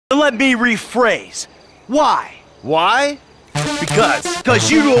Let me rephrase. Why? Why? Because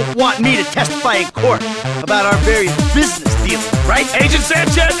you don't want me to testify in court about our various business dealings, right? Agent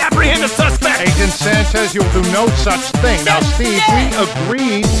Sanchez, apprehend the suspect! Agent Sanchez, you'll do no such thing. Now, Steve, we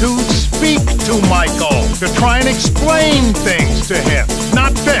agreed to speak to Michael, to try and explain things to him.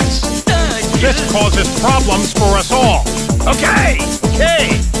 Not this. This causes problems for us all. Okay!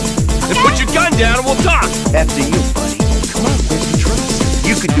 Then put your gun down and we'll talk! After you, buddy. Come on, where's the truth?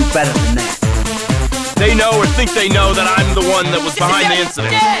 You could do better than that. They know or think they know that I'm the one that was behind the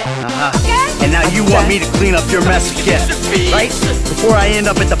incident. And now you want me to clean up your mess again, right? Before I end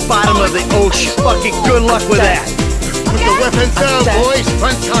up at the bottom of the ocean. Fucking good luck with that. Put the weapons down, boys.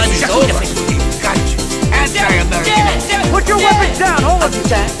 Fun time is over. Got you. Anti-American. Put your weapons down, all of you.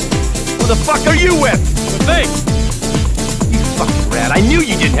 Who the fuck are you with? Think! You fucking rat, I knew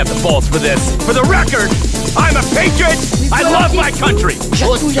you didn't have the balls for this. For the record, I'm a patriot! I love my country!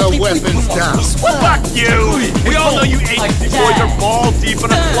 Put your weapons down. Fuck you! We all know you agency boys are ball deep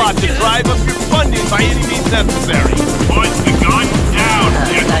in a plot to drive up your funding by any means necessary. Put the gun down,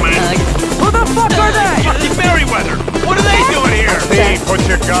 gentlemen! Who the fuck are they? Fucking Merryweather! What are they doing here? Steve, put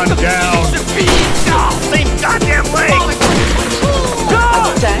your gun down. Same goddamn leg!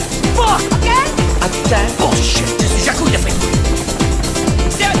 Go! Fuck! Bullshit.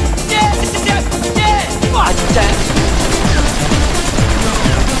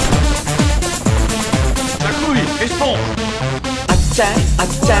 It's full!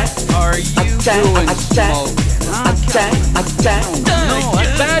 Are you doing smoke? No,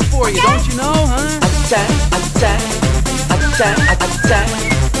 that's bad for you, don't you know, huh?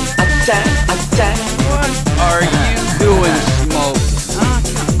 What are you doing, smoke?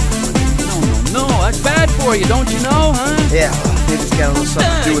 No, that's bad for you, don't you know, huh? Yeah, maybe it's got a little something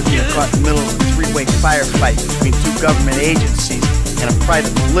to do with being caught in the middle of a three-way firefight between two government agencies and a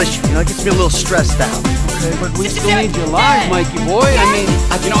private militia. You know, it gets me a little stressed out. Okay, but we still need you alive, Mikey boy. I mean,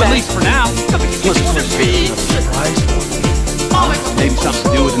 at least for now. Maybe something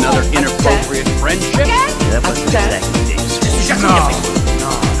to do with another inappropriate friendship? That wasn't exactly dangerous. No,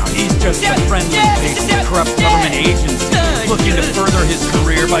 he's just a friendly face of a corrupt government agency looking to further his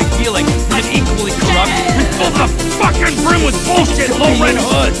career by dealing an equally corrupt and full of fucking brim with bullshit low red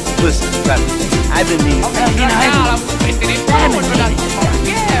hood. Listen, I've been meaning.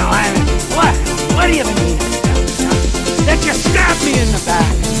 What do you mean? That you stabbed me in the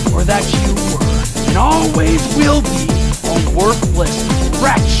back, or that you were, and always will be, a worthless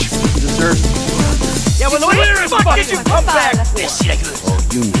wretch who deserves to be murdered. Yeah, well, where the fuck did you come back? Merci la gueule.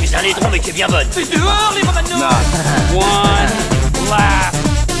 Les allées mais tu es bien bonne. Not one last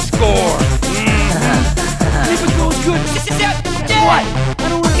score. If it goes good, what? I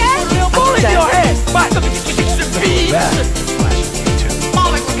don't want to bullet in your head. But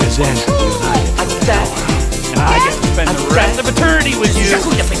because then and I get to spend the rest of eternity with you,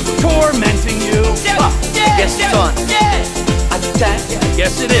 tormenting you. I guess it's on. I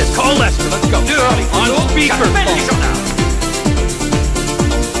guess it is. Call Lester. Let's go. On speaker.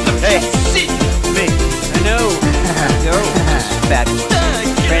 Hey, me. I know. Go. Bad one.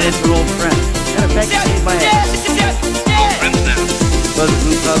 Ran into an old friend. Matter of fact, he saved my ass. So the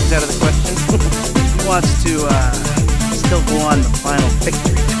blue pug's out of the question. He wants to still go on the final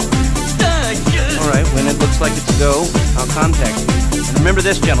victory tour. Alright, when it looks like it's a go, I'll contact you. And remember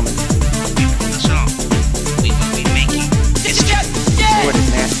this, gentlemen. So, we will be making history. What is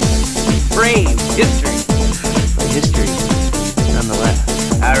nasty? Brave history.